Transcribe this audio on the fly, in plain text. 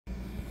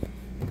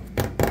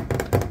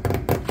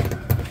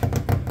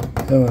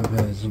Hello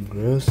guys and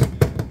girls.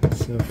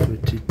 So for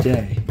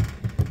today,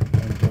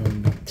 I'm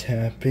doing the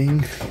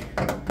tapping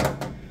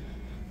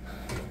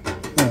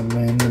and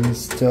random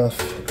stuff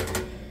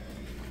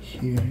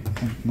here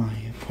at my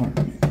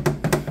apartment.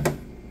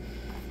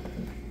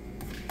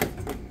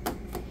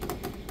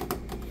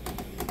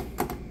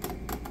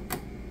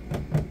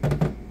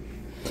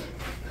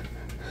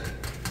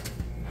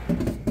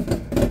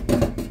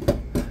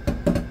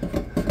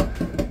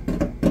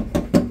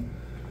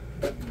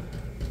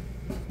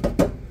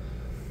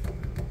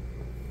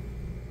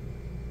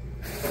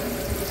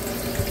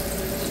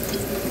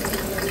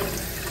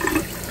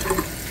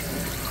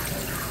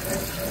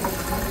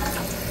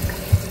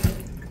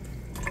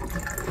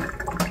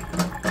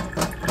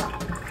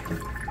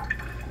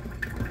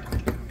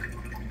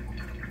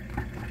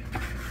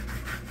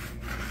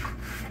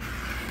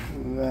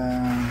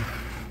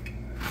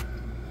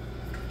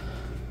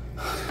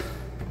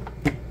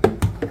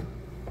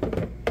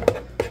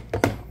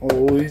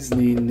 Always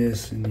need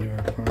this in your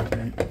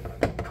apartment.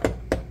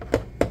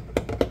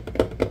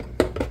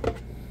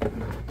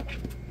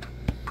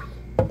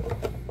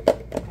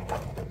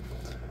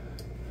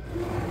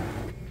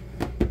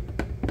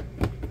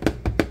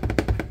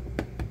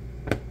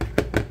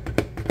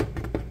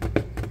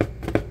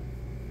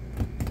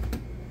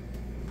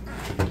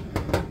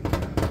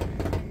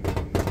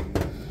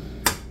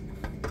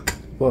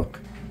 Look,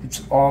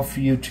 it's off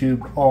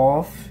YouTube,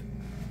 off,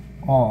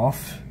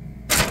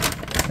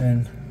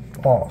 and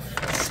off.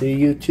 See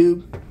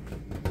YouTube?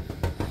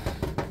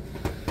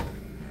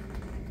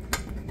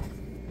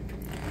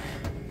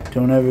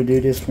 Don't ever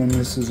do this when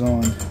this is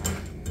on.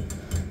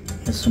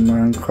 Get some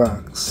round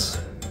Crocs.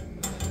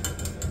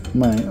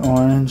 My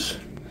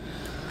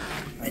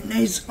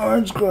nice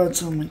orange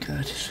Crocs. Oh my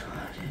god, it's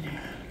hot in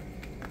here.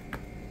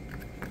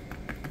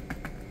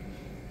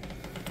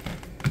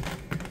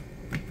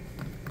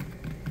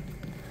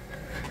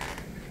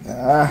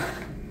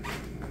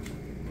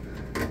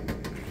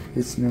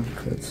 It's never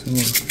cut some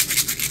more.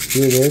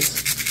 Hear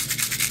this?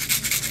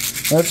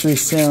 That actually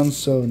sounds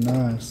so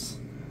nice.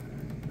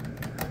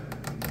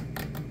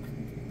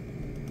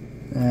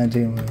 I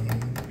didn't really.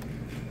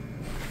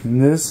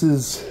 And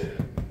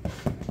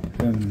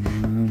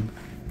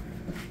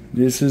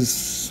this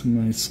is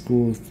my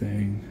school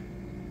thing.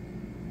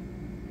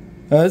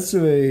 That's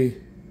the way.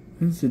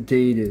 What's the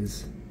date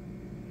is?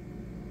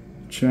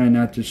 Try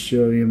not to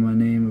show you my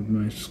name of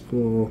my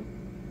school,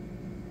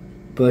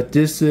 but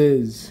this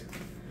is.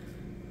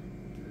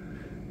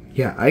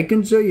 Yeah, I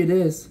can show you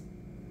this.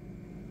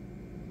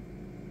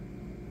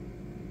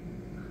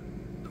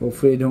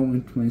 Hopefully I don't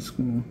went to my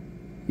school.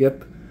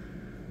 Yep.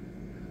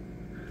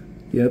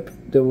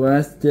 The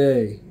last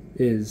day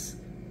is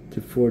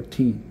the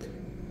 14th.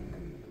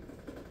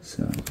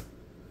 So.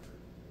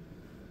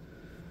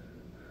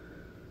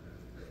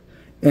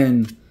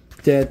 And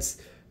that's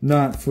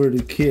not for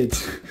the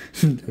kids.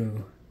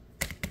 No.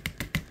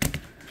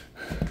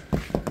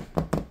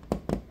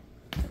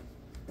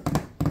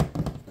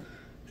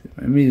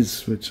 Let me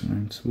just switch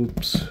lines.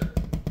 Whoops.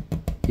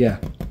 Yeah,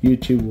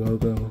 YouTube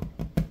logo.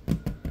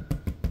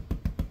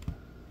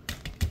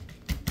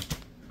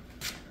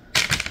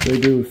 They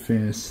do it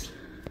fast.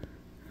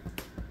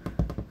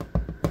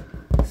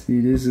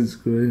 See, this is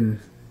good.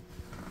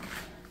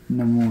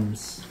 No more.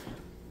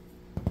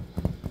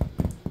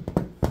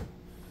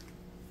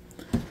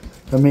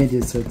 I made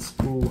this at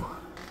school.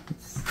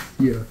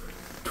 Yeah,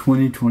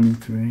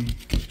 2023.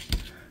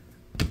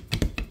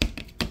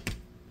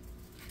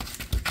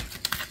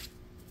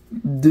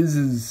 This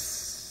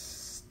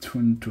is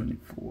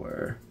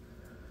 2024.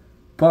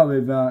 Probably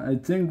about, I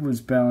think it was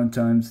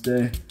Valentine's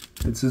Day.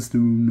 It's just the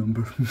room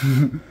number.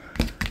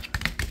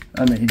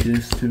 I made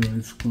this too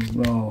at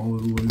school. Oh,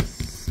 it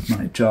was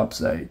my job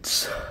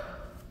sites.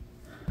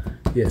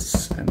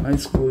 Yes, at my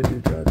school, do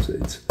job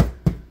sites.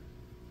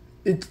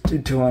 It's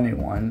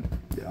 221.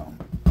 Yeah.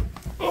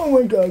 Oh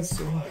my god,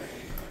 so hot.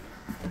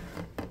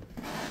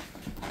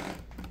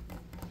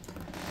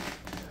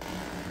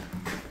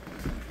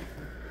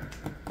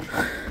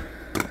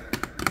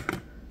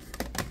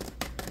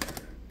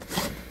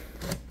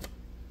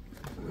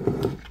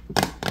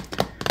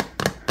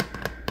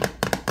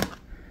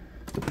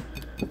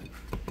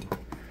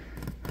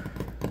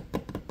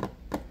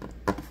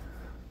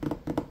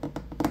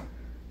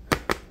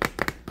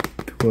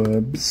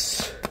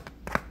 Clubs.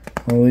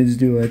 Always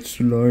do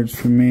extra large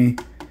for me.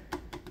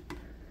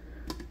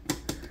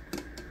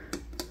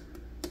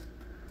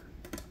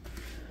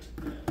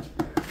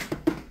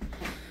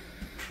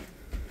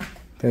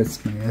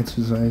 That's my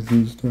exercise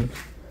and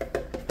stuff.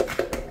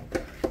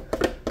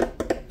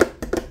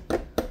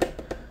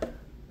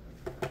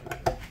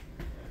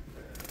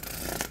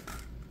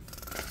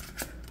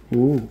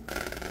 Ooh.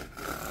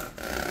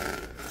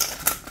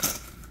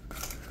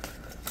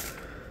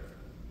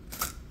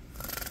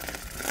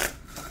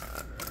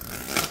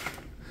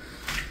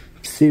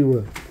 See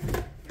what?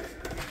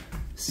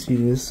 See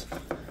this?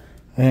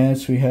 I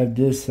actually have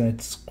this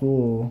at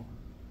school.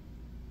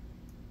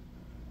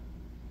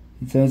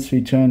 It's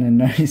actually kind of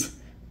nice.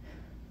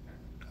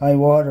 I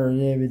water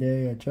it every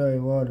day. I try to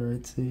water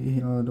it.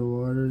 See all the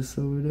water's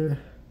over there.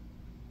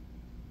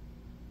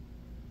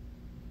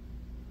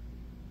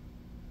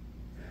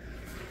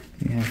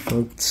 Yeah,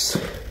 folks.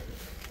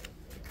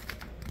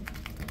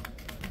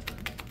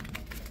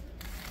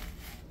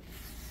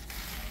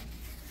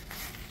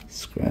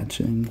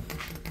 Scratching.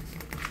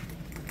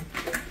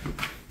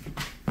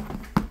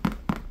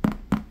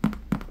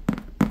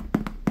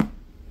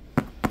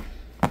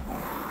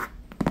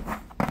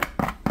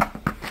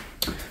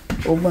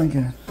 Oh my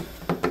God.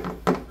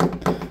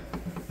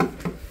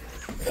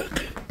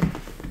 Okay.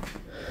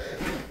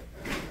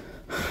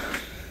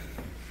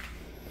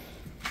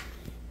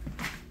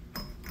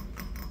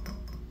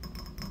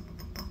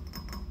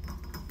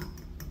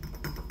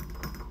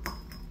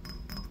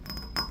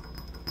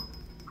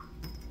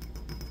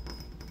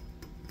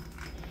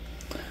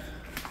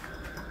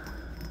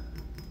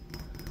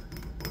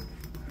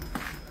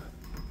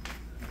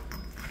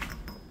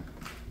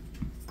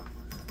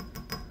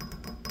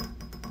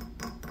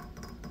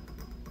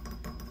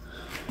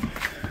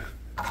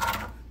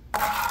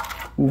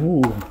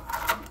 Ooh.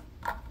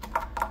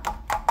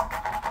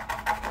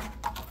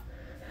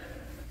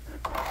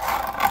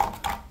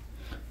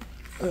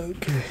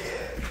 Okay.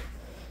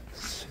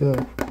 So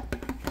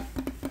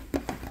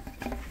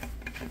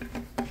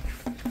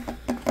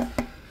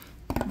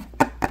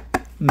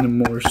the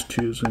Morse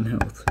Tubes and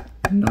Health.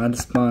 Not a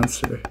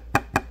sponsor,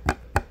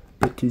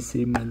 but to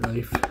save my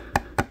life.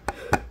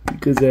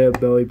 Because I have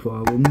belly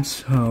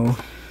problems, so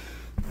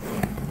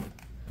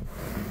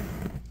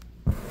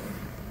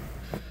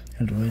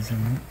otherwise I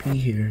won't be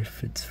here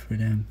if it's for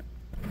them.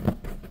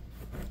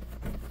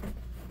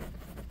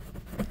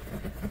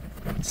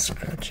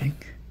 Scratching.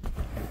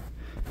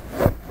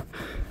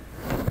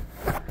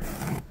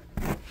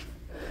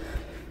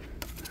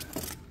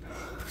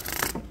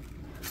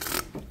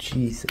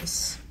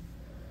 Jesus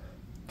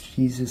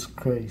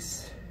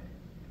Christ,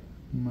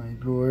 my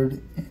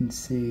Lord and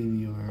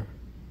Savior.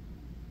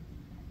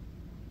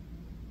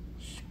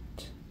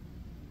 Shit.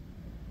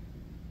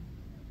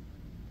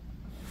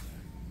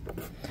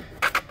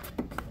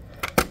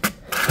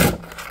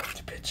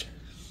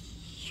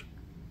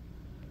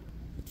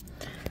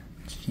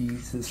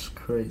 Jesus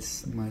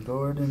Christ, my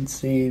Lord and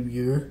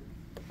Savior.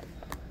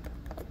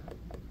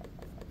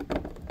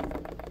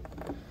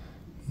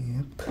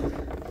 Yep.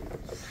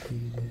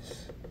 See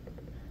this.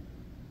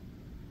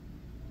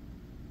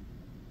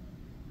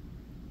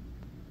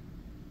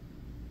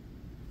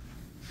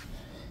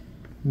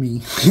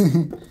 Me.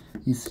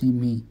 You see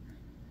me.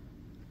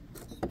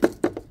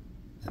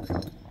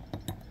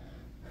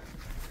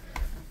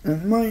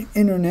 And my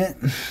internet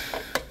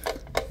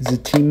is a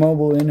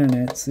T-Mobile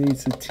internet. See,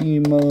 it's a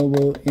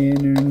T-Mobile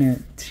internet.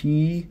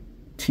 T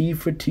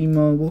for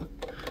T-Mobile.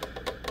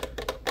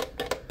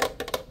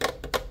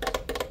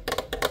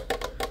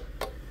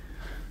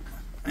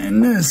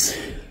 And this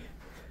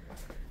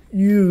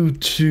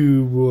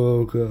YouTube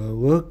logo.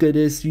 Look at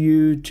this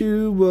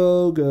YouTube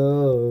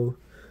logo.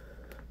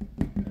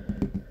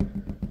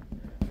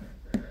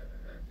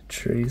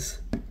 Trace.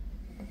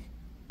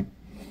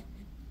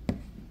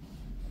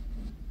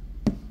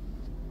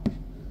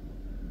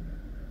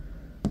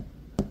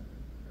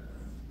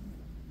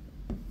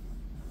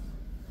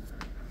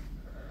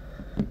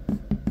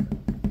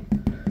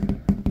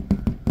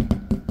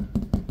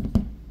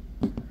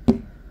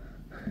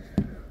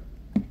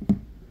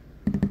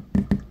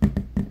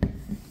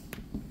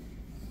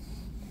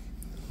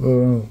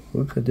 Whoa,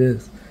 look at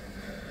this.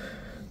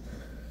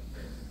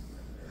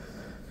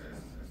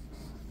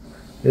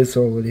 This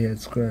already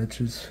had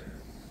scratches.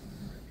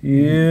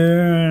 Yeah.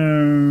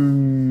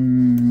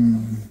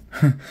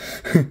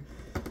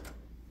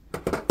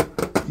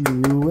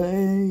 Your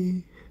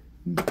way.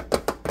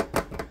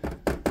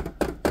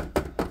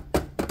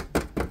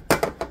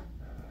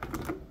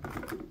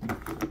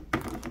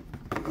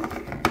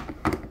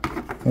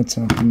 Let's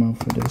not come out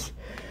for this.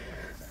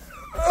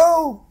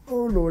 Oh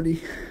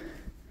lordy.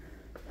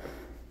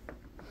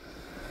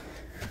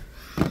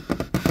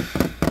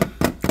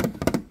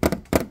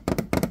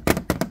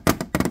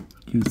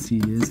 You see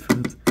this,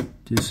 folks?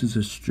 This is a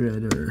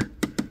shredder.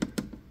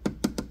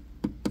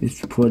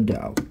 It's pulled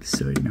out,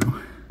 so you know.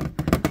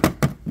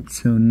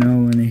 So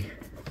now when you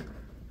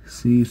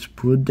see it's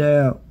pulled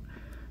out.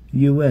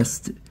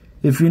 US.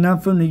 If you're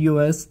not from the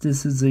US,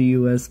 this is a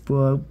US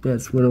plug.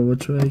 That's what it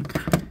looks like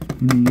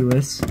in the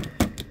US.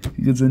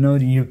 Because I know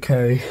the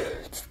UK,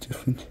 it's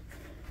different.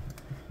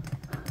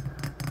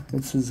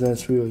 This is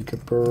actually like a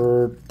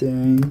bird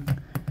thing.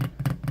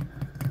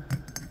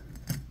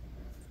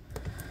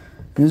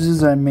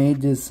 I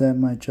made this at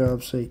my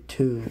job site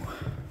too,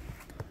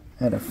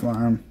 at a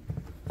farm.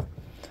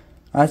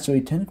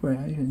 Actually, technically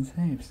I can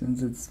say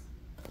since it's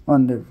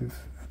on the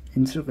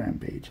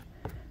Instagram page,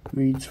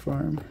 Reed's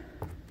Farm.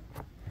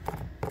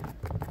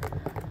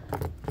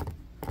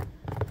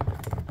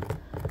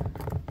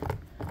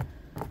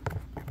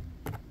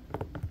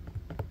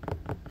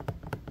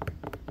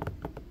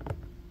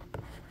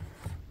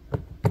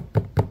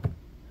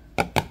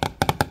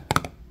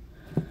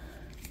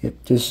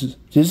 Yep, This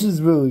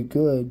is really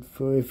good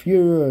for if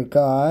you're a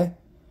guy.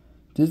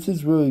 This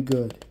is really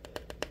good.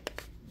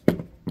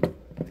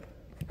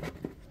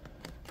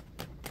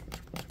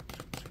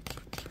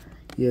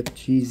 Yep,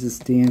 Jesus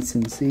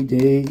dancing. See,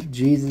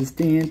 Jesus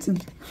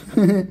dancing.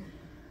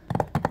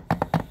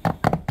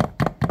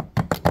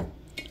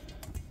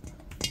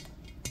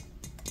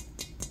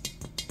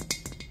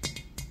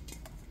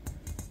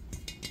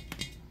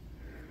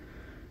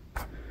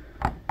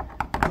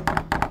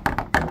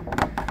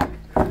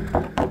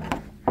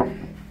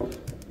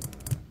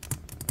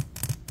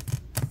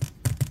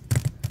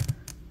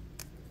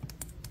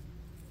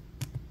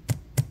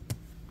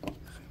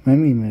 Let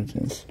me move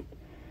this.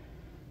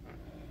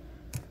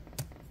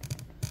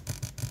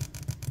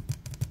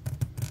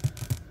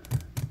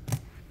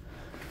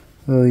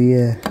 Oh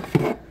yeah.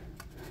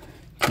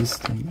 This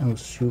thing. Oh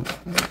shoot.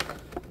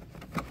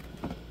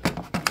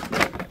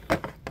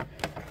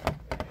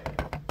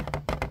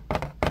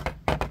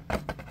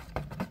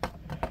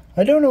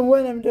 I don't know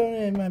what I'm doing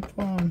in my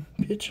prom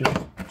picture.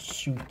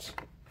 Shoot.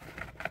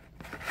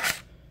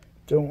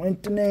 Don't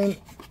want the name.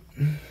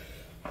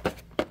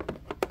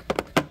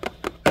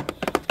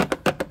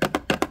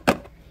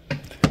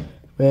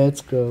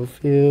 Let's go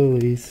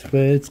Phillies,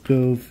 let's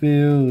go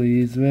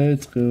Phillies,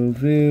 let's go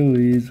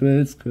Phillies,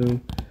 let's go.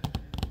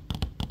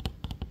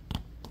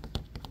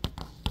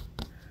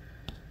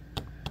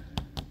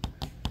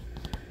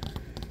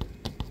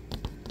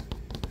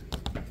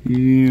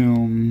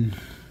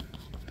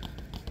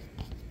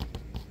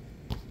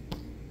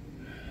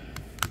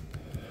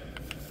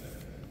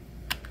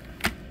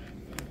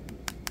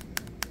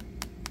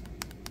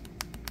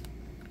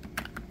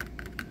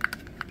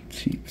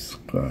 Cheap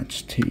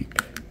Scotch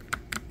tape.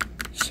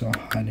 So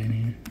hot in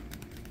here.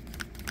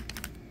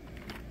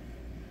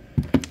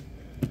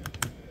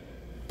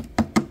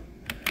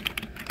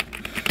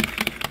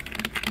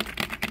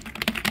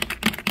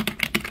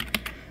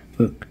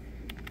 Look,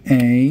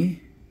 ASMR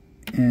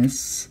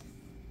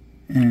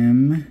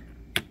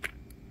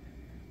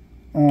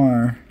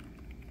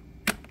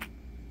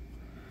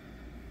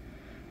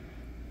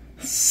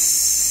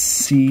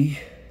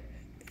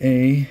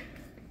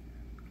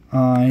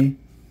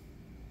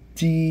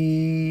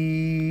CAIDDENH.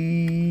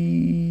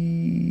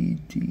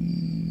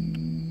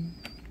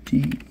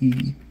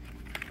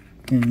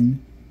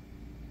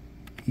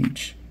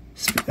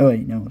 Oh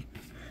wait, no.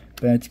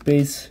 Bad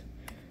space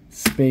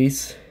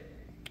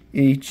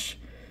H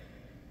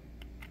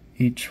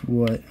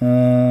what?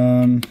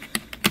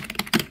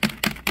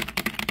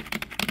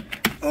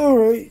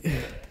 Alright.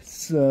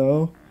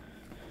 So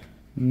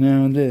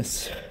now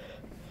this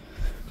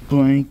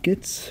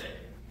blankets.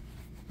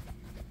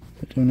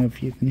 I don't know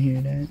if you can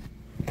hear that.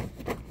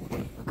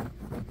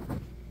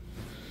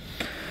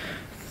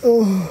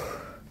 Oh.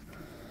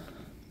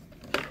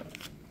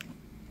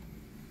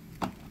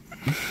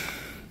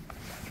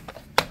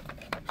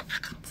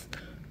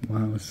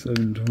 Wow,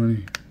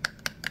 7:20.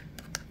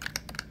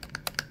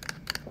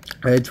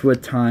 That's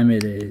what time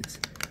it is.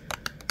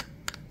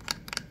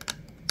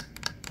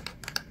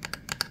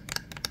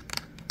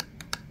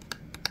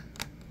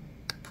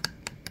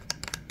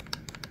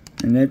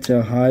 And that's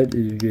how hot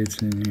it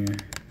gets in here.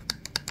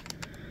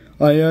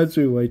 I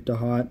actually like the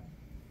hot.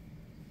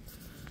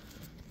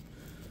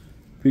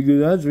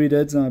 Because actually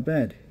that's not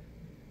bad.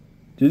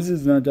 This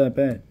is not that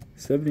bad.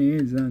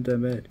 78 is not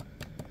that bad.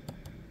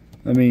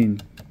 I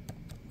mean,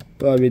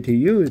 probably to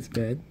you it's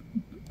bad.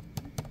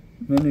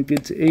 When it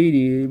gets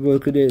 80,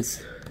 look at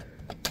this.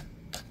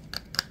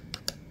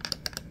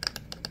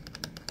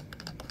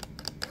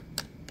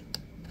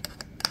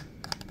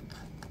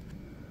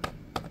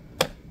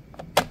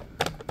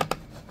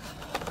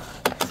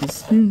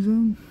 This thing's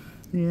on?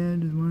 Yeah,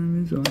 this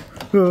one is on.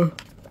 Oh.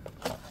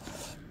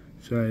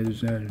 Sorry, I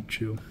just had to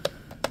chew.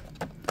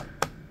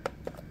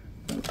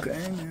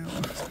 Okay, now.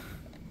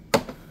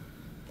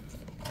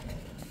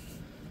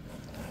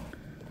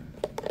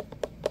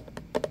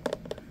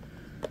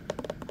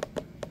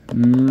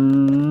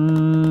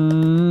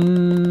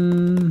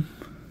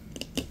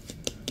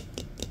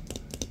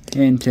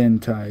 Hand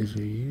sanitizer.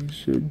 You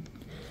should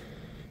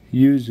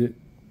use it.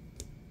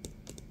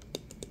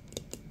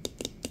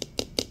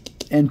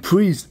 And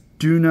please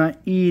do not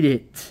eat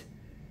it.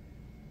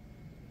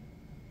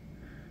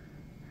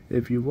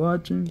 If you're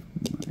watching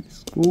my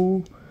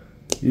school,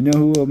 you know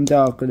who I'm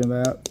talking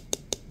about.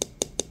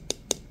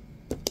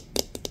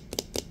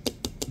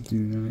 Do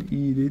not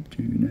eat it.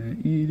 Do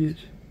not eat it.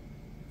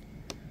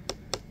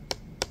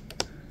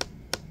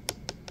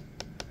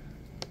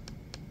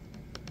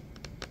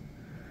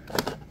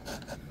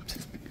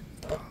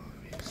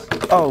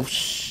 Oh,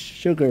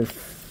 sugar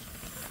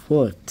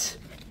foot.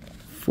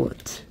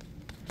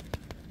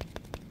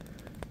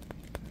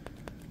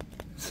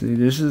 See,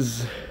 this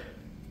is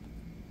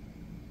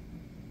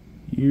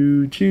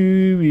YouTube.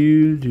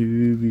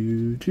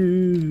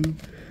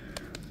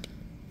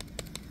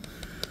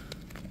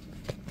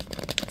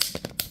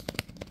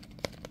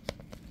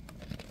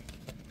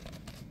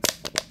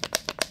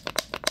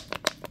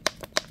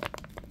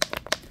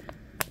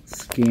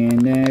 Scan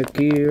that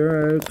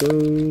QR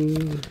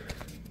code.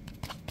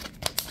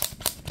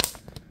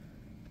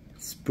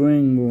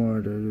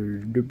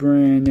 Springwater, the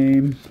brand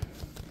name.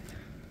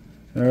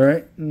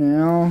 Alright,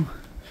 now.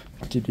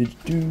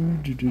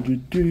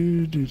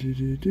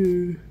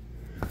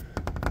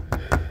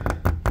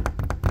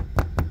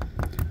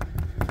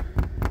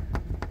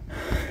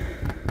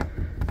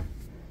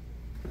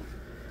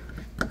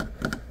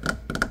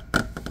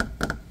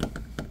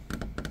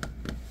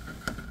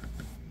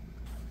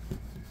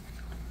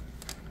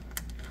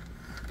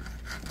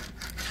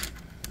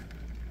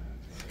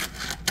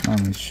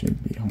 Mommy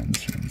should be home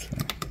soon, so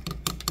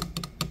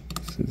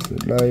this is the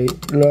light.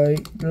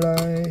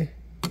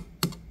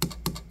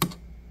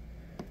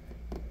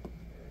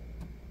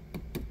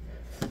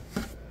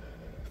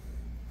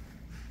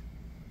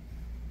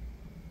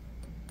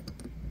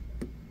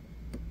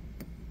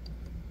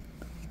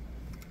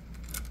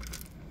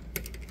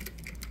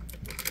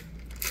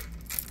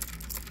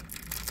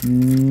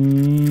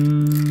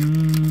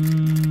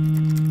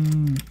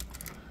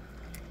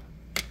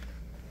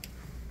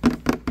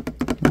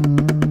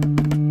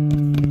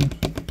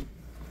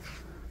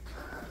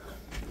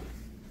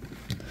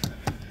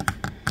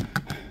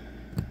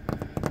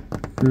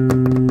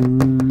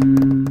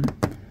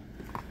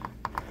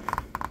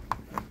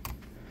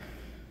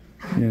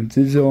 Yeah, this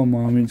is all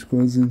mommy's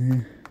clothes in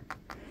here.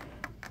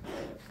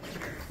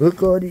 Look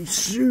at all these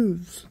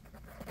shoes.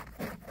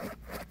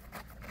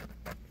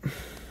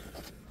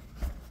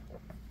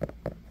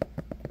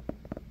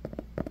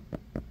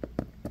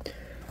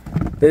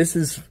 This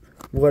is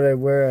what I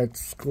wear at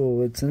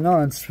school. It's a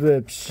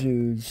non-slip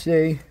shoe,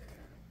 see?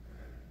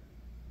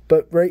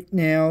 But right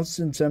now,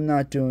 since I'm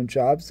not doing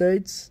job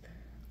sites,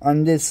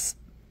 I'm just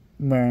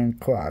wearing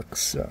Crocs,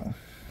 so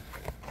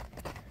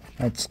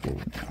at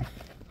school now.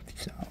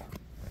 So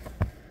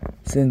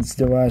since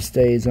the last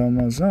day is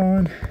almost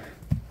on,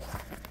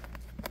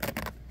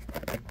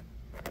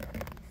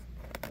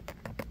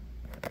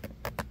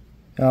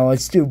 I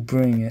still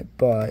bring it,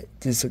 but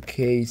just in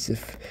case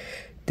if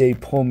they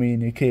pull me in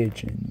the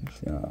kitchen.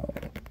 So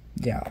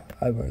yeah,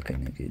 I work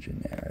in the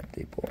kitchen there if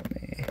they pull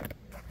me.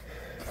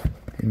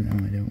 Even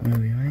though I don't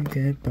really like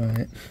it,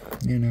 but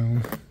you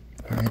know,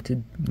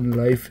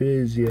 life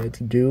is, you have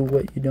to do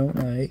what you don't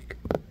like.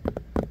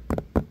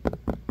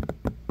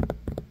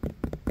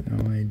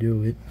 How I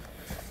do it.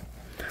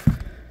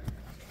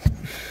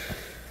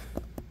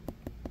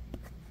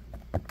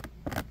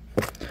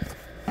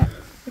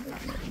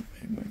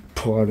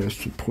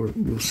 Progress report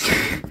was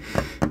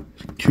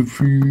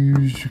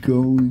confused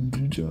going to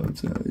job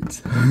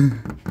sites.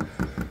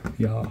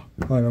 Yeah,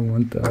 I don't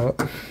want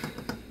that.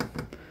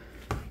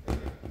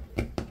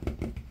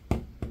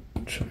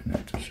 Try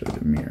not to show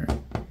the mirror.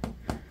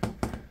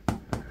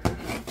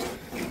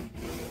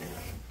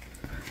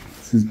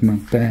 This is my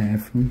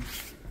bathroom.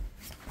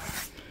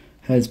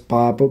 Has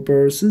Papa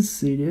purses.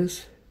 See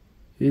this?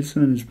 This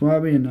one is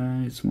probably a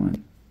nice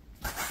one.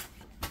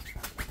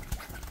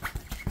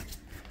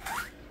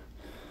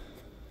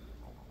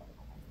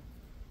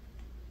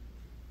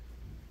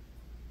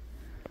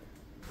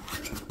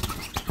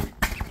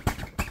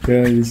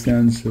 Yeah, this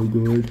sounds so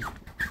good.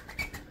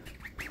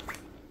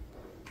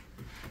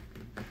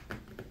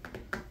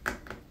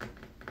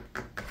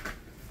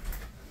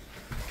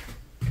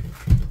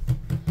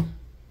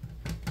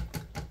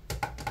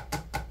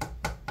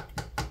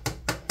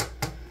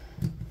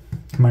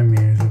 My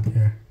mirror's up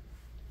there.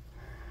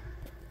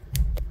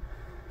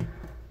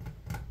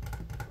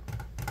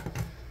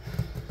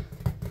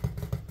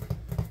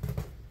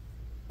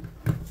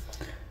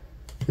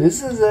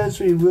 This is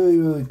actually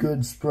really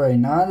good spray.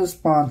 Not a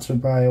sponsor,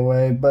 by the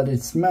way, but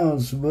it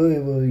smells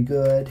really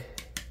good.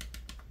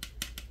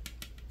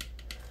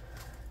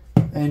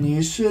 And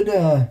you should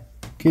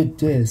get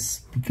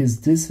this,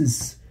 because this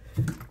is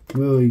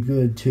really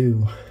good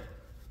too.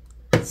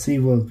 See,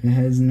 look, it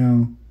has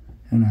no,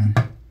 hold on.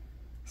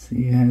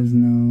 See, it has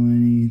no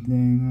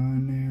anything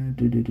on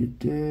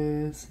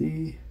there.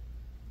 See,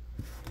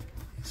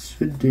 you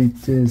should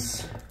get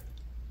this.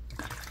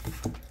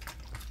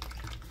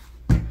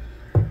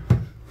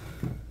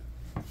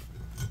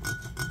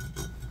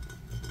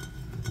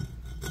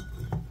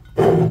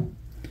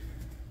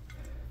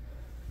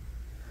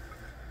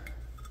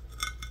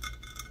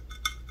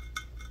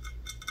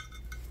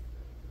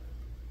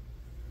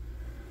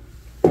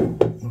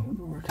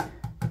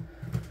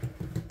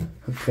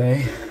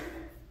 Okay.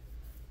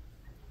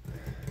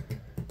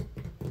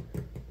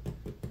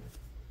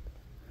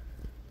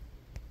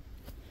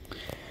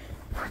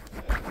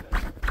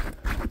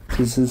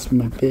 This is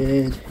my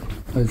bed.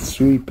 I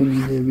sleep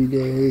in it every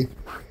day.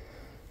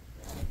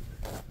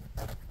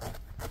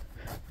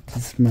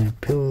 This is my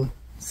pillow.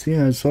 See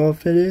how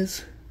soft it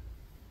is?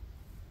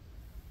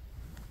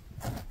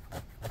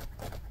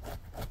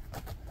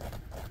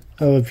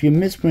 Oh, if you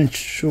missed my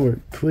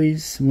short,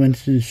 please went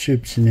to the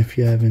description if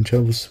you're having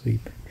trouble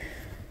sleeping.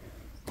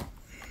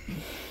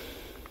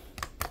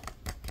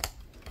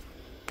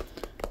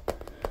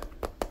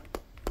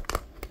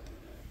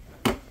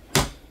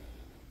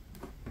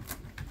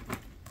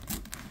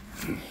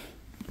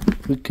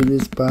 Look at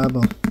this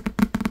Bible.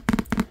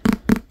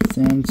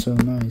 Sounds so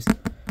nice.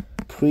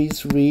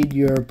 Please read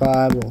your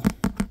Bible.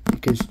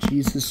 because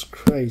Jesus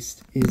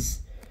Christ is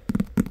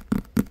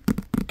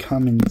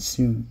coming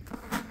soon.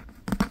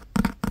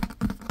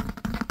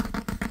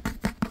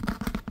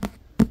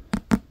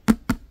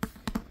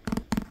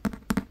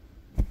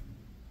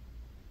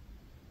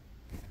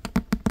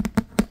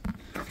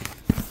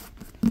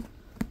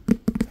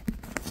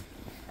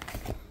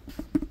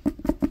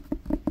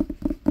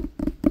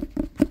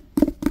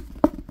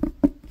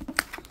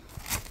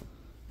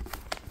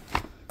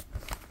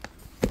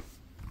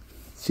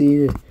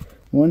 See,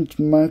 once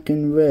mark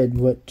in red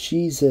what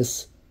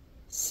Jesus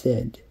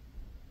said.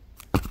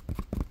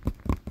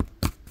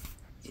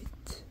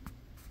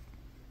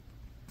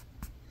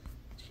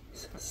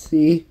 Jesus,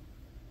 see?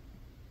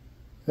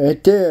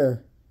 Right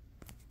there.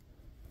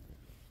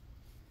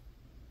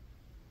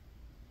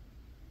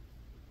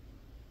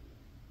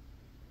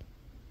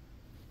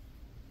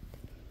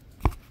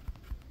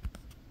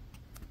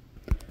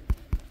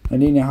 I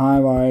need a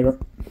highlighter.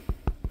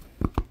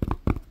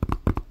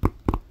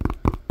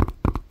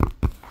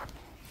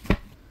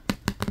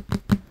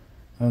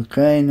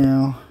 Okay,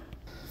 now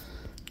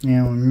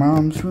in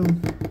Mom's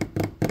room.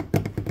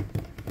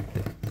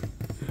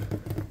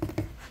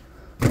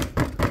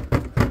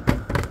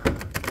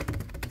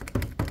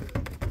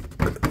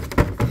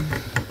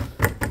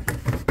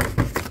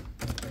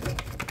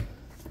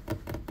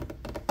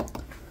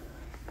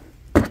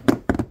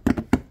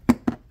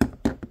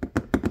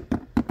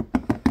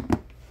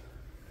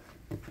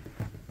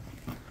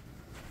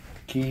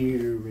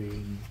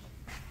 Gatorade.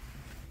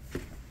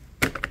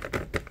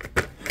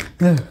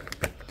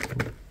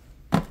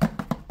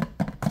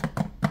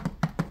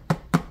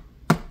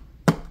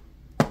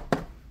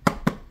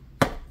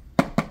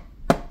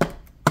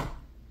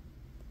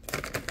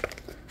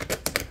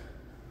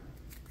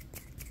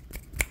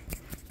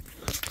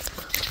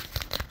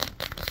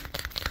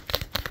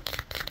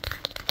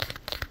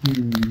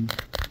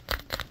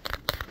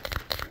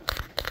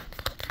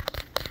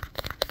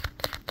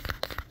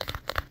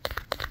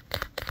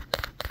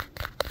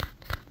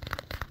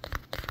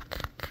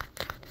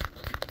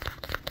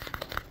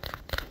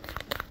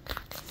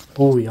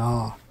 Oh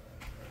yeah.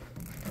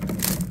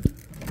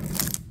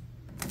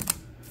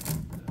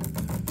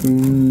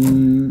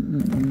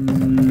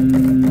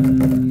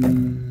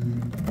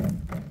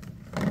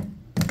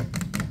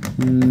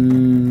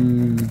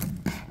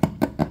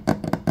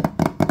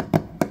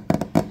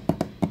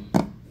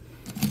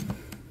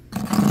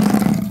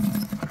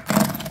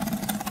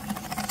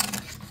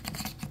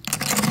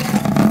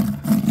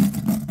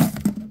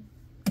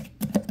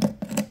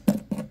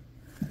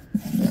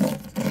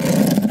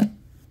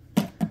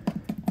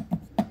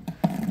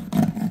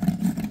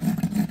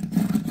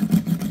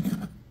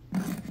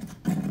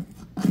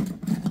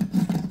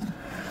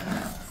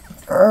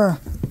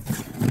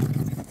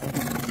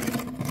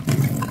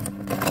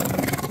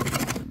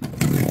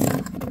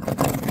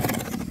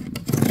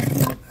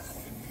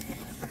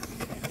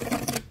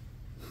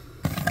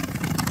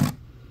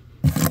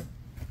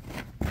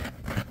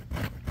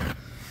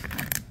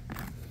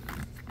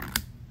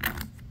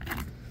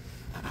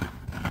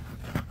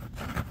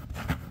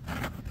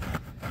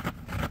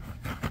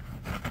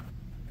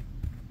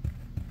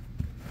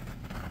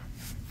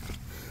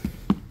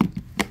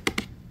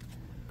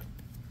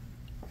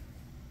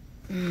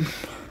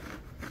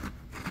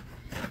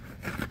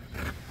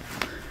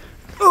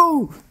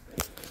 Oh!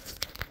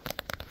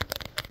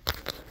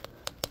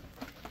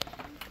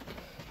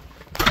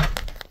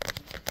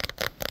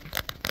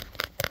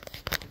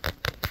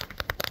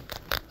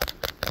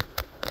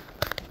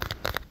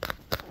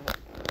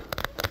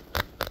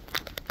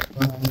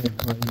 Bye,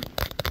 everybody.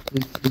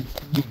 This is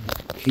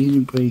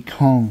Gatorade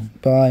Kong.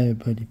 Bye,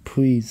 everybody.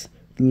 Please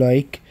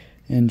like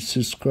and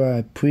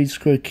subscribe. Please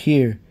click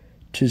here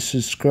to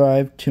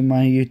subscribe to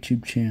my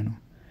YouTube channel.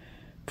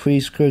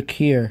 Please click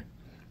here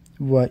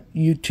what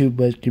YouTube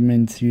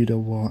recommends you to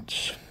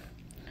watch.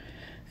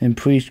 And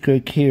please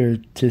click here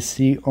to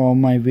see all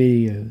my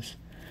videos.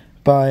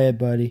 Bye,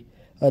 everybody.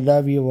 I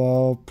love you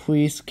all.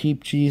 Please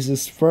keep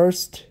Jesus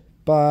first.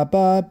 Bye,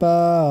 bye,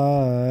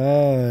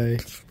 bye.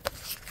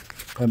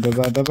 Bye, bye,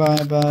 bye, bye,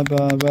 bye, bye,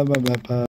 bye, bye, bye, bye.